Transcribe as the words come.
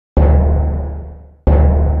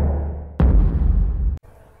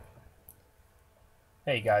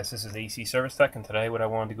Hey guys, this is AC Service Tech, and today what I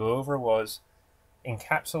wanted to go over was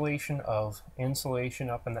encapsulation of insulation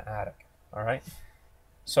up in the attic. Alright,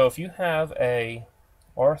 so if you have a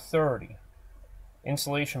R-30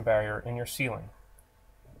 insulation barrier in your ceiling,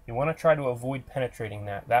 you want to try to avoid penetrating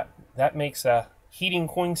that. That makes a heating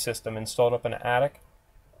coil system installed up in the attic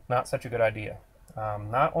not such a good idea.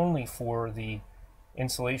 Not only for the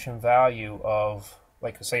insulation value of,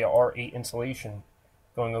 like say, a R8 insulation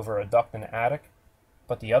going over a duct in the attic,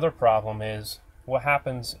 but the other problem is what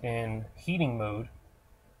happens in heating mode.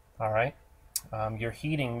 All right, you're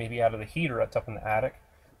heating maybe out of the heater that's up in the attic,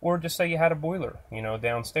 or just say you had a boiler,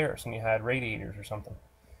 downstairs, and you had radiators or something.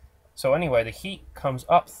 So anyway, the heat comes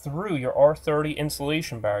up through your R-30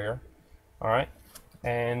 insulation barrier, all right,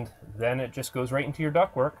 and then it just goes right into your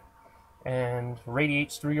ductwork and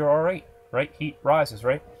radiates through your R8, right? Heat rises,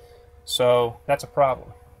 right? So that's a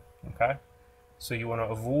problem, okay? So you want to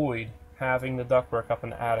avoid having the ductwork up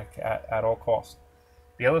in the attic at all costs.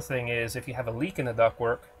 The other thing is, if you have a leak in the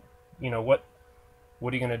ductwork, what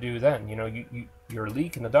are you going to do then? Your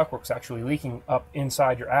leak in the ductwork is actually leaking up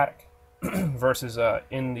inside your attic versus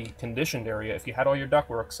in the conditioned area. If you had all your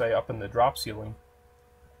ductwork, say, up in the drop ceiling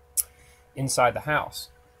inside the house,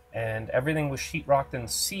 and everything was sheetrocked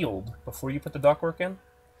and sealed before you put the ductwork in,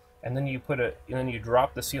 and then you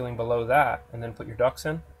drop the ceiling below that, and then put your ducts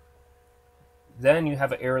in, then you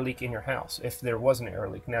have an air leak in your house, if there was an air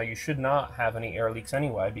leak. Now, you should not have any air leaks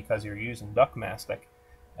anyway, because you're using duct mastic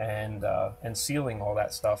and sealing all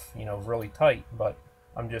that stuff, really tight. But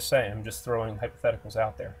I'm just saying, I'm just throwing hypotheticals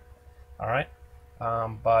out there. All right,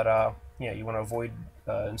 yeah, you want to avoid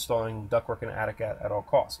installing ductwork in the attic at all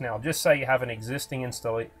costs. Now, just say you have an existing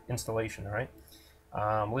installation. All right,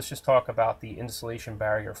 let's just talk about the insulation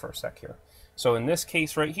barrier for a sec here. So in this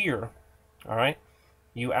case right here, all right,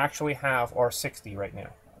 you actually have R-60 right now.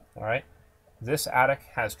 All right, this attic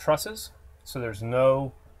has trusses, so there's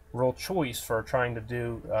no real choice for trying to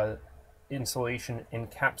do insulation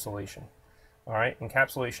encapsulation. All right,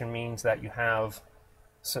 encapsulation means that you have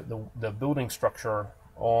the building structure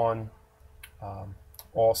on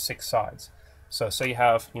all 6 sides. So say you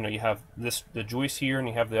have the joist here, and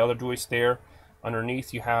you have the other joist there.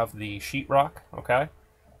 Underneath you have the sheetrock. Okay,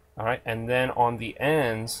 all right, and then on the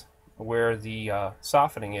ends where the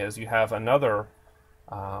softening is, you have another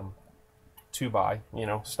 2x,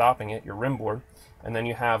 stopping it, your rim board, and then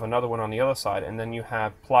you have another one on the other side, and then you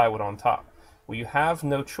have plywood on top. Well, you have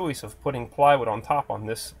no choice of putting plywood on top on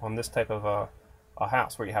this type of a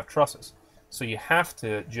house where you have trusses. So you have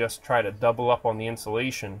to just try to double up on the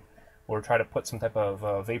insulation, or try to put some type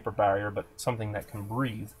of vapor barrier, but something that can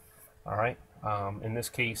breathe. All right. In this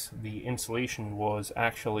case, the insulation was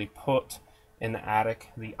actually put in the attic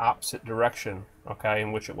the opposite direction, okay,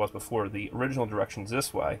 in which it was before. The original direction is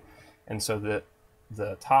this way, and so the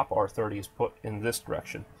top R-30 is put in this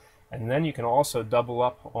direction. And then you can also double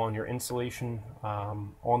up on your insulation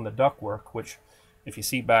on the ductwork, which, if you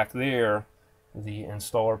see back there, the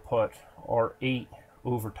installer put R8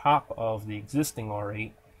 over top of the existing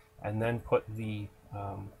R8, and then put the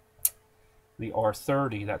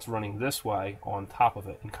R-30 that's running this way on top of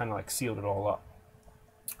it, and kind of like sealed it all up.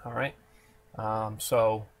 All right.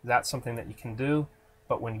 So that's something that you can do,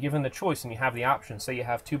 but when given the choice and you have the option, say you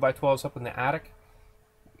have 2x12s up in the attic,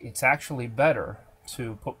 it's actually better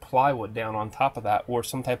to put plywood down on top of that, or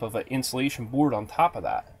some type of an insulation board on top of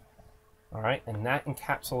that. All right, and that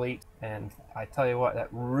encapsulates, and I tell you what, that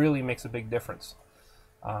really makes a big difference.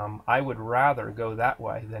 I would rather go that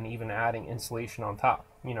way than even adding insulation on top.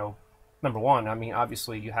 Number one, I mean,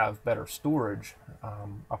 obviously you have better storage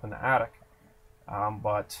up in the attic,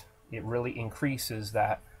 but it really increases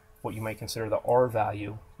that, what you might consider the R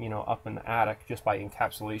value, up in the attic, just by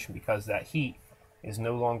encapsulation, because that heat is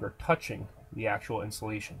no longer touching the actual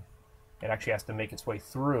insulation. It actually has to make its way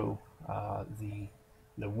through the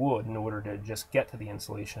wood in order to just get to the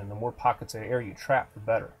insulation. And the more pockets of air you trap, the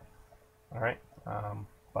better. All right,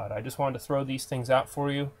 but I just wanted to throw these things out for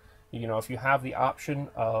you. If you have the option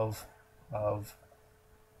of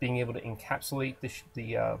being able to encapsulate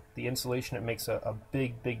the insulation, it makes a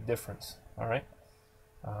big difference. All right,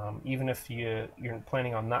 even if you're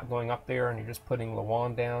planning on not going up there and you're just putting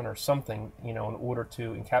Lawan down or something, in order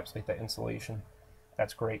to encapsulate that insulation,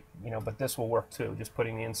 that's great. But this will work too, just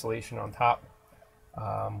putting the insulation on top,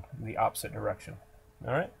 the opposite direction.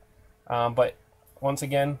 All right, but once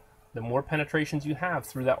again, the more penetrations you have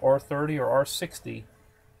through that R-30 or R-60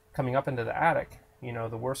 coming up into the attic,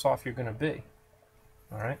 the worse off you're going to be.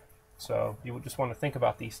 All right, so you would just want to think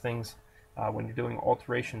about these things when you're doing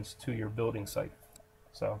alterations to your building site.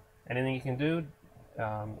 So anything you can do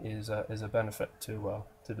is a benefit to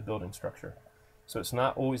the building structure. So it's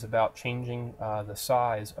not always about changing the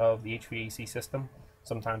size of the HVAC system.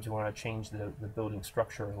 Sometimes you want to change the building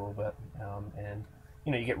structure a little bit, and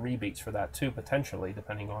you get rebates for that too, potentially,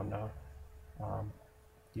 depending on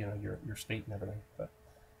your state and everything. But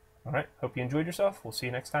all right, hope you enjoyed yourself. We'll see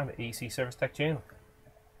you next time at AC Service Tech channel.